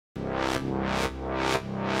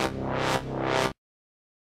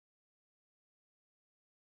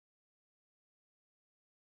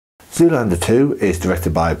Zoolander 2 is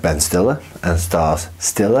directed by Ben Stiller and stars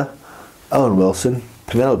Stiller, Owen Wilson,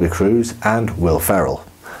 Penelope Cruz and Will Ferrell.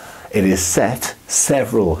 It is set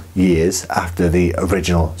several years after the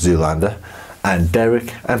original Zoolander, and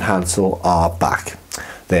Derek and Hansel are back.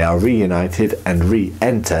 They are reunited and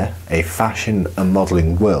re-enter a fashion and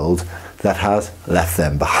modelling world that has left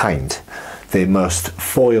them behind. They must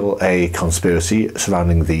foil a conspiracy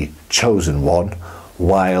surrounding the Chosen One,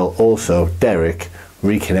 while also Derek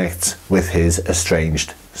reconnects with his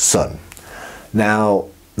estranged son. Now,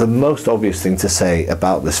 the most obvious thing to say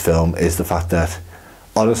about this film is the fact that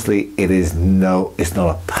honestly it's not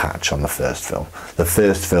a patch on the first film. The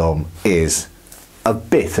first film is a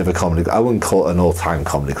bit of a comedy. I wouldn't call it an all-time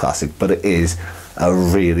comedy classic, but it is a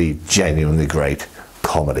really genuinely great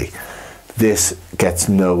comedy. This gets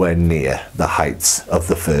nowhere near the heights of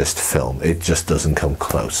the first film. It just doesn't come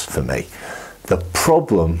close for me. The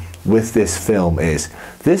problem with this film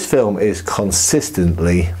is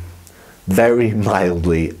consistently very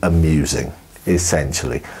mildly amusing,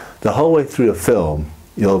 essentially. The whole way through the film,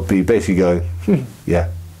 you'll be basically going,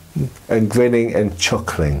 yeah, and grinning and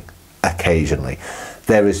chuckling occasionally.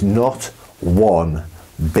 There is not one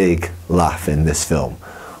big laugh in this film,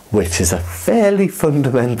 which is a fairly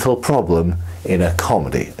fundamental problem in a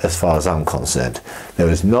comedy, as far as I'm concerned. There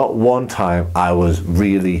is not one time I was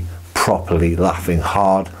really properly laughing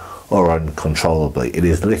hard or uncontrollably. It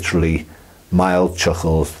is literally mild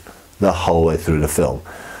chuckles the whole way through the film.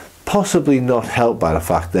 Possibly not helped by the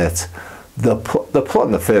fact that the plot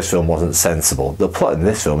in the first film wasn't sensible. The plot in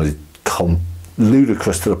this film is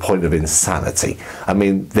ludicrous to the point of insanity. I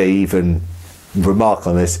mean, they even remark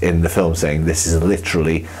on this in the film, saying this is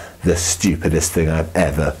literally the stupidest thing I've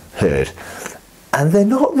ever heard. And they're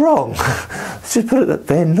not wrong. Let's just put it that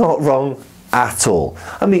they're not wrong at all.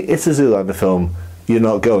 I mean, it's a Zoolander film. You're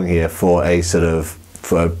not going here for a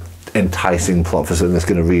enticing plot for something that's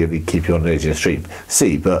going to really keep you on the edge of the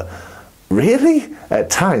seat, but really, at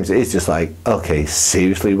times it is just like, okay,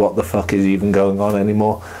 seriously, what the fuck is even going on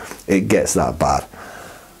anymore? It gets that bad.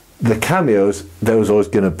 The cameos, there was always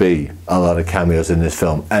going to be a lot of cameos in this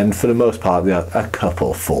film, and for the most part, a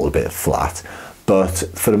couple fall a bit flat, but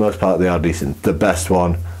for the most part, they are decent. The best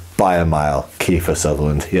one, by a mile, Kiefer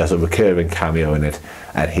Sutherland. He has a recurring cameo in it,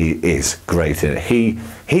 and he is great in it. He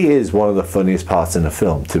is one of the funniest parts in the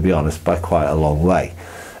film, to be honest, by quite a long way.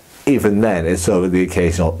 Even then, it's over the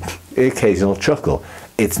occasional chuckle.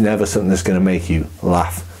 It's never something that's going to make you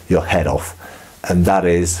laugh your head off, and that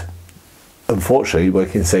is, unfortunately, we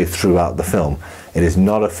can say throughout the film, it is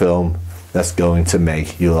not a film that's going to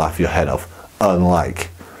make you laugh your head off, unlike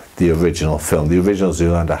the original film. The original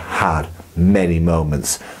Zoolander had many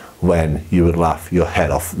moments when you would laugh your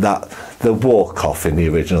head off. The walk-off in the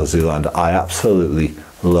original Zoolander, I absolutely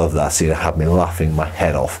love that scene. It had me laughing my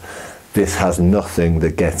head off. This has nothing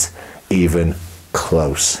that gets even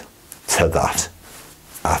close to that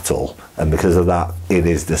at all, and because of that, it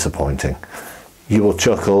is disappointing. You will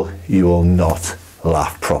chuckle, you will not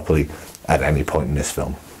laugh properly at any point in this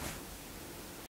film.